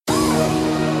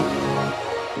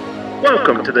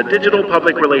Welcome to the Digital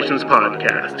Public Relations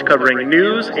Podcast, covering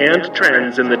news and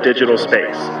trends in the digital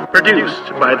space.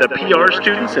 Produced by the PR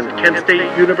students in Kent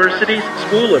State University's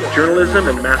School of Journalism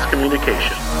and Mass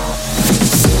Communication.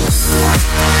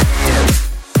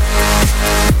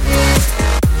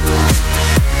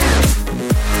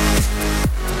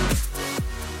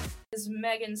 Is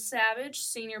Megan Savage,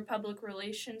 Senior Public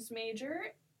Relations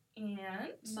major,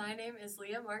 and my name is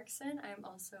Leah Markson. I'm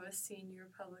also a Senior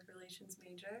Public Relations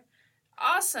major.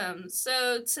 Awesome.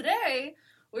 So today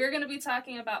we're going to be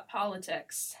talking about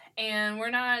politics, and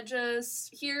we're not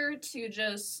just here to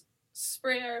just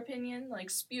spray our opinion,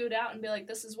 like spew it out and be like,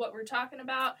 this is what we're talking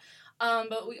about,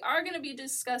 but we are going to be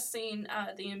discussing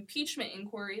the impeachment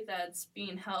inquiry that's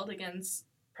being held against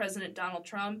President Donald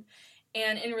Trump,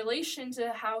 and in relation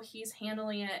to how he's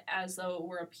handling it as though it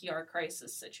were a PR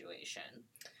crisis situation.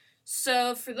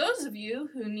 So for those of you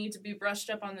who need to be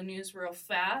brushed up on the news real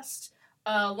fast,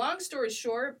 long story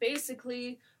short,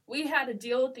 basically, we had a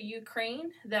deal with the Ukraine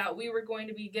that we were going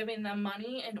to be giving them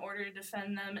money in order to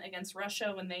defend them against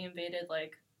Russia when they invaded,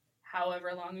 like,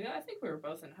 however long ago. I think we were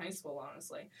both in high school,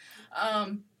 honestly.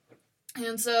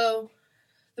 And so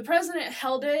the president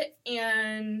held it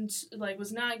and, like,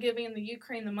 was not giving the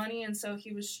Ukraine the money, and so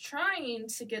he was trying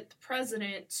to get the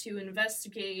president to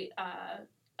investigate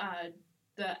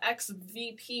the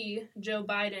ex-VP, Joe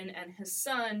Biden, and his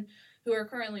son, who are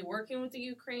currently working with the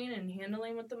Ukraine and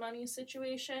handling with the money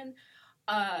situation.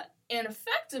 And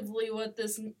effectively what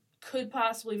this could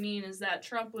possibly mean is that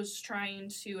Trump was trying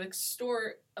to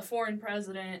extort a foreign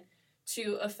president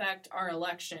to affect our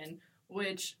election,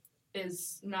 which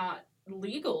is not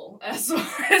legal as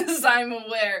far as I'm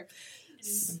aware. It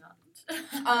is not.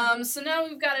 So now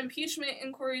we've got impeachment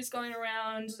inquiries going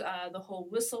around, the whole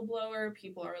whistleblower,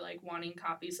 people are like wanting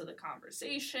copies of the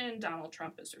conversation, Donald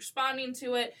Trump is responding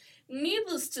to it.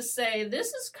 Needless to say,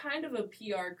 this is kind of a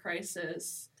PR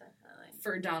crisis. Definitely.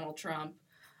 For Donald Trump.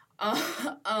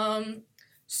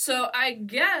 So I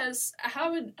guess,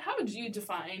 how would you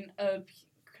define a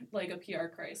PR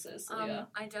crisis, Leah?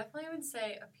 I definitely would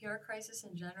say a PR crisis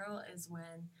in general is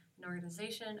when an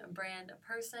organization, a brand, a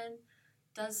person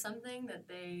does something that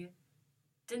they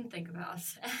didn't think about.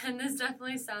 And this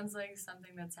definitely sounds like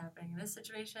something that's happening in this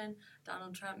situation.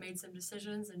 Donald Trump made some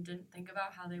decisions and didn't think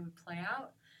about how they would play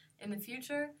out in the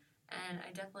future. And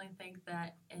I definitely think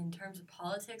that in terms of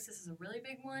politics, this is a really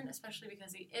big one, especially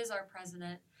because he is our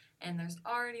president and there's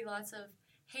already lots of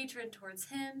hatred towards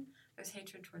him. There's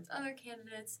hatred towards other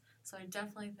candidates. So I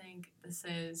definitely think this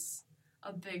is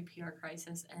a big PR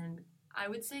crisis, and I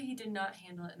would say he did not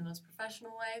handle it in the most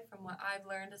professional way from what I've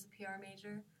learned as a PR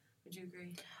major. Would you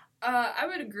agree? I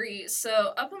would agree.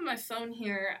 So up on my phone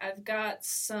here, I've got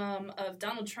some of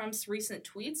Donald Trump's recent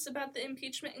tweets about the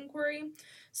impeachment inquiry.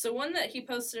 So one that he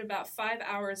posted about 5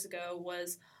 hours ago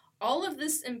was, "All of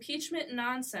this impeachment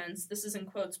nonsense," this is in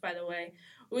quotes by the way,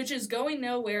 "which is going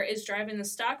nowhere is driving the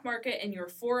stock market and your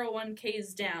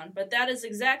 401ks down. But that is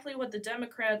exactly what the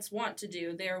Democrats want to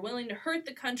do. They are willing to hurt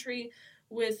the country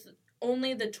with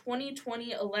only the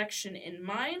 2020 election in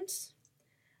mind."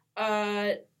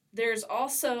 There's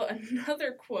also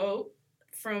another quote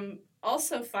from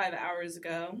also 5 hours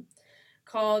ago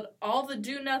called, "All the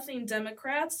do-nothing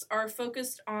Democrats are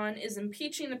focused on is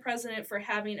impeaching the president for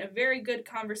having a very good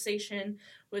conversation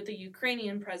with the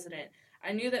Ukrainian president.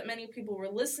 I knew that many people were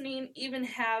listening, even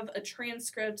have a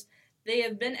transcript. They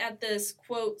have been at this,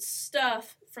 quote,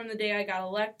 stuff from the day I got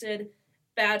elected.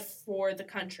 Bad for the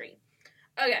country."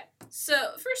 Okay,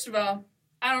 so first of all,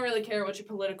 I don't really care what your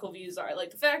political views are.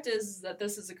 Like, the fact is that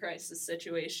this is a crisis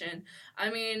situation. I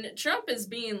mean, Trump is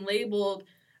being labeled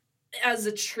as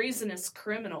a treasonous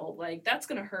criminal. Like, that's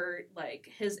going to hurt, like,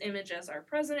 his image as our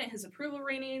president, his approval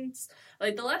ratings.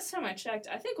 Like, the last time I checked,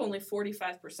 I think only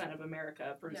 45% of America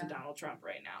approves of Donald Trump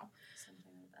right now.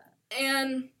 Something like that.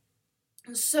 And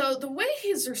so the way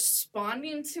he's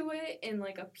responding to it in,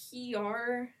 like, a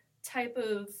PR type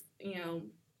of,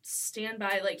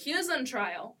 standby, like, he is on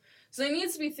trial. So he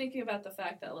needs to be thinking about the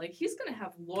fact that, like, he's going to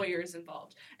have lawyers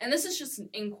involved. And this is just an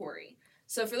inquiry.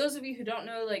 So for those of you who don't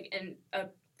know, an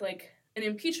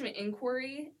impeachment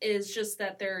inquiry is just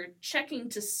that they're checking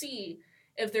to see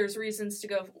if there's reasons to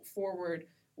go forward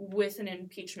with an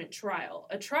impeachment trial.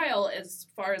 A trial, as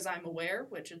far as I'm aware,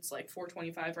 which it's like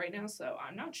 4:25 right now, so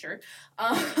I'm not sure,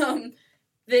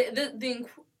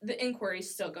 the inquiry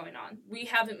is still going on. We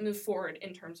haven't moved forward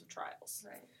in terms of trials.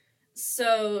 Right.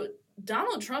 So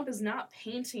Donald Trump is not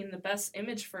painting the best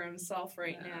image for himself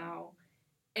right now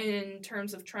in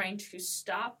terms of trying to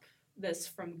stop this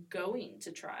from going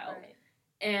to trial. Right.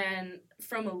 And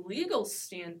from a legal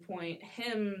standpoint,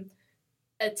 him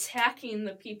attacking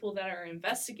the people that are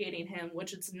investigating him,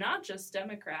 which it's not just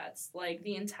Democrats. Like,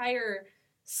 the entire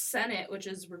Senate, which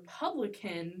is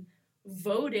Republican,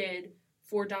 voted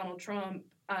for Donald Trump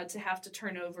to have to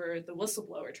turn over the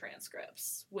whistleblower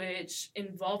transcripts, which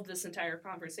involved this entire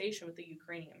conversation with the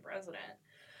Ukrainian president.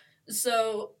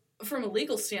 So, from a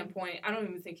legal standpoint, I don't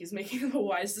even think he's making the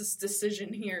wisest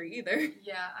decision here either.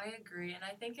 Yeah, I agree. And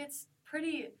I think it's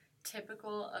pretty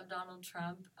typical of Donald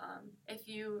Trump. If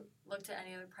you looked at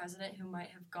any other president who might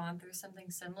have gone through something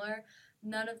similar,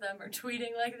 none of them are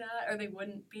tweeting like that, or they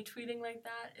wouldn't be tweeting like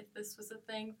that if this was a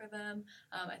thing for them.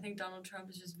 I think Donald Trump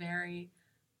is just very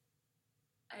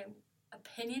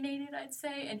opinionated, I'd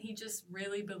say, and he just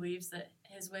really believes that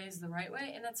his way is the right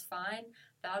way, and that's fine.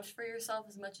 Vouch for yourself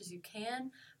as much as you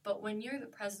can, but when you're the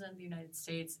president of the United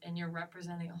States and you're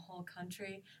representing a whole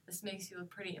country, this makes you look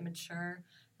pretty immature,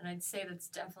 and I'd say that's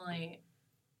definitely,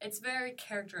 it's very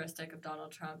characteristic of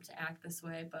Donald Trump to act this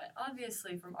way, but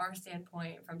obviously from our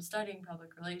standpoint, from studying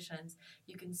public relations,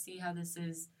 you can see how this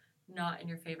is not in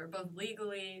your favor, both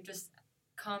legally, just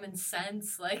common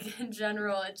sense, like in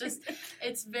general,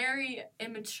 it's very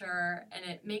immature, and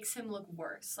it makes him look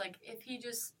worse. Like, if he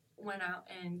just went out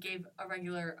and gave a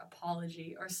regular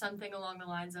apology or something along the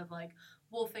lines of, like,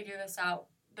 we'll figure this out,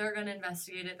 they're going to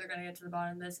investigate it, they're going to get to the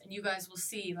bottom of this, and you guys will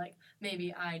see, like,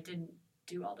 maybe I didn't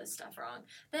do all this stuff wrong,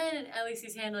 then at least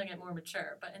he's handling it more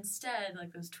mature. But instead,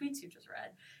 like those tweets you just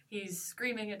read, he's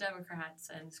screaming at Democrats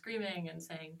and screaming and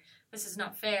saying, this is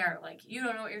not fair, like, you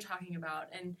don't know what you're talking about.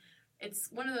 And it's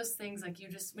one of those things, like, you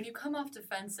just, when you come off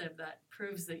defensive, that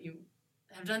proves that you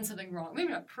have done something wrong. Maybe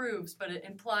not proves, but it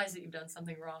implies that you've done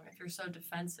something wrong if you're so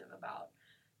defensive about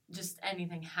just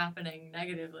anything happening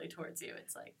negatively towards you.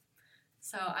 It's like,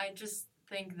 so I just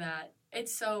think that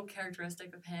it's so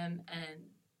characteristic of him, and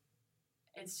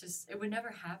it's just, it would never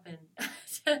happen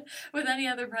with any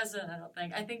other president, I don't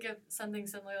think. I think if something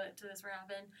similar to this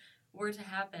were to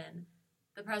happen,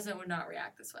 the president would not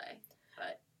react this way.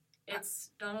 But it's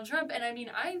Donald Trump, and I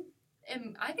mean,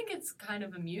 I think it's kind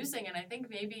of amusing, and I think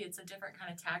maybe it's a different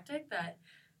kind of tactic that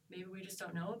maybe we just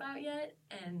don't know about yet.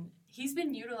 And he's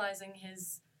been utilizing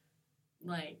his,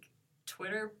 like,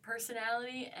 Twitter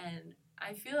personality, and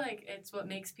I feel like it's what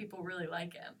makes people really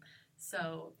like him.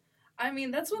 So, I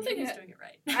mean, that's one thing he's doing it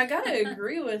right. I gotta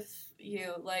agree with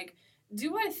you. Like,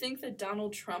 do I think that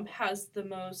Donald Trump has the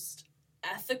most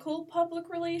ethical public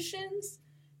relations?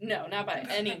 No, not by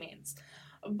any means.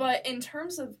 But in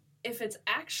terms of if it's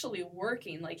actually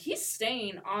working, like, he's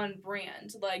staying on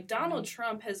brand. Like, Donald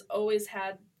Trump has always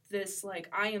had this, like,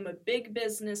 I am a big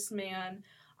businessman,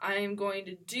 I am going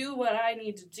to do what I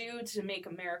need to do to make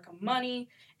America money,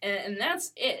 and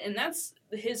that's it. And that's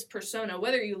his persona.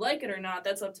 Whether you like it or not,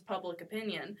 that's up to public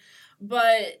opinion.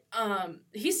 But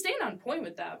he's staying on point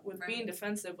with that, with being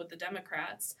defensive with the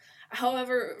Democrats.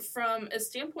 However, from a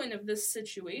standpoint of this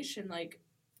situation, like,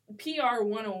 PR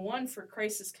 101 for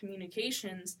crisis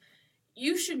communications,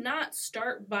 you should not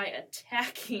start by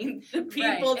attacking the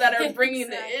people that are bringing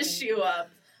the issue up.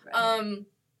 And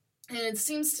it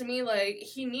seems to me like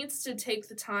he needs to take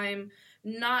the time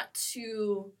not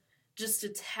to just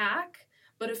attack,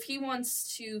 but if he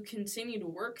wants to continue to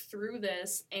work through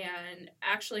this and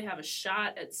actually have a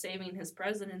shot at saving his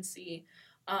presidency,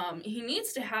 he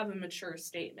needs to have a mature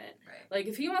statement. Right. Like,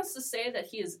 if he wants to say that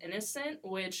he is innocent,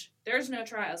 which there's no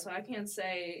trial, so I can't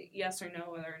say yes or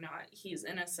no whether or not he's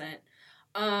innocent,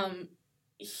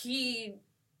 he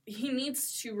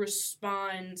needs to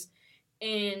respond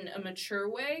in a mature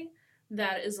way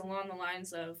that is along the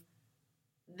lines of,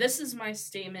 this is my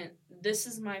statement, this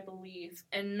is my belief,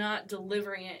 and not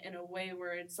delivering it in a way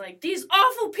where it's like, these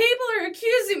awful people are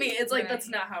accusing me. It's like, that's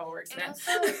not how it works, man.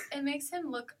 Also, it makes him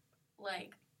look,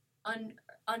 like,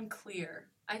 unclear.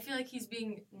 I feel like he's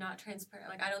being not transparent.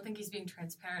 Like, I don't think he's being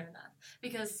transparent enough,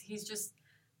 because he's just,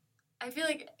 I feel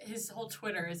like his whole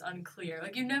Twitter is unclear.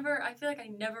 Like, I feel like I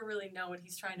never really know what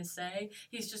he's trying to say.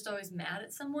 He's just always mad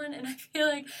at someone, and I feel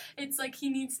like it's like he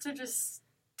needs to just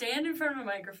stand in front of a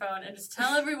microphone and just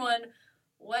tell everyone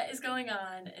what is going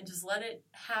on and just let it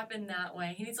happen that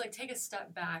way. He needs to, like, take a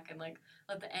step back and, like,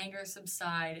 let the anger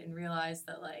subside and realize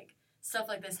that, like, stuff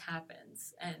like this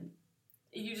happens, and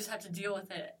you just have to deal with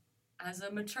it as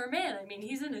a mature man. I mean,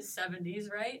 he's in his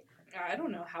 70s, right? I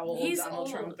don't know how old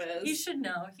Donald Trump is. He should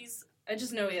know. I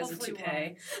just know he has a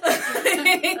toupee.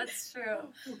 That's true.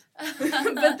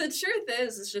 But the truth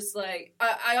is, it's just like,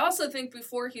 I also think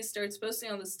before he starts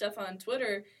posting all this stuff on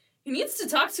Twitter, he needs to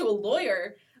talk to a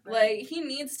lawyer. Right. Like, he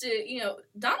needs to,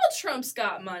 Donald Trump's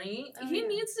got money. He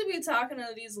needs to be talking to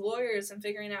these lawyers and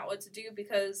figuring out what to do,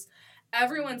 because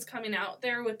everyone's coming out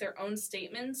there with their own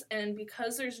statements, and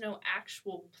because there's no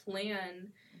actual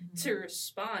plan to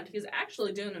respond. He's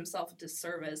actually doing himself a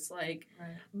disservice. Like,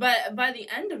 Right. but by the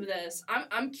end of this,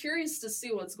 I'm curious to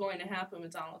see what's going to happen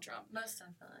with Donald Trump, Most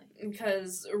definitely.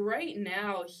 because right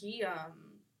now he's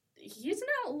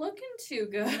not looking too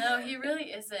good. No, he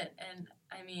really isn't. And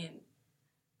I mean,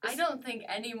 I don't think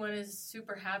anyone is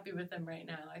super happy with him right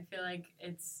now. I feel like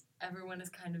everyone is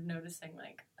kind of noticing,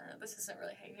 like, this isn't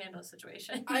really how you handle a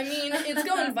situation. I mean, it's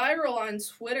going viral on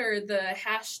Twitter, the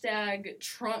hashtag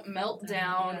Trump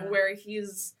meltdown, Yeah. where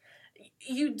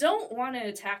you don't want to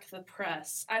attack the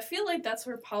press. I feel like that's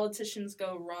where politicians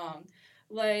go wrong.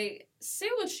 Like, say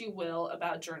what you will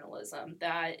about journalism,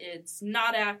 that it's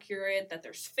not accurate, that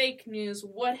there's fake news,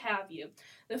 what have you.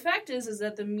 The fact is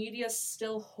that the media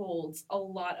still holds a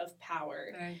lot of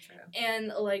power. Very true. And,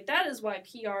 like, that is why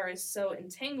PR is so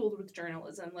entangled with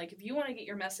journalism. Like, if you want to get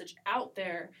your message out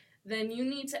there, then you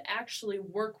need to actually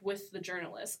work with the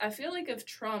journalists. I feel like if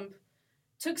Trump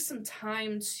took some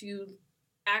time to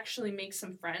actually make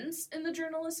some friends in the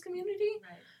journalist community,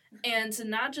 Right. and to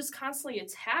not just constantly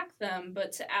attack them,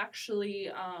 but to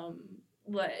actually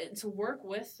to work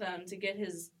with them to get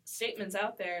his statements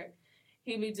out there,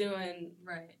 he'd be doing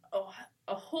Right.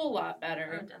 a whole lot Oh,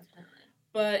 better. definitely.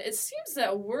 But it seems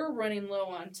that we're running low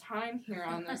on time here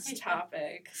on this Yeah.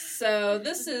 topic. So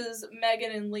this is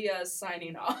Megan and Leah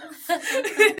signing off.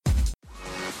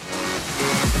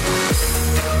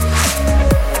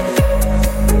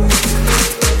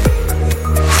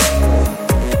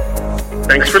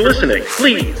 Thanks for listening.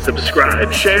 Please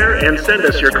subscribe, share, and send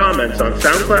us your comments on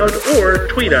SoundCloud or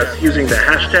tweet us using the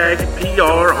hashtag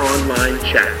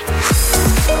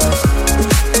PROnlineChat.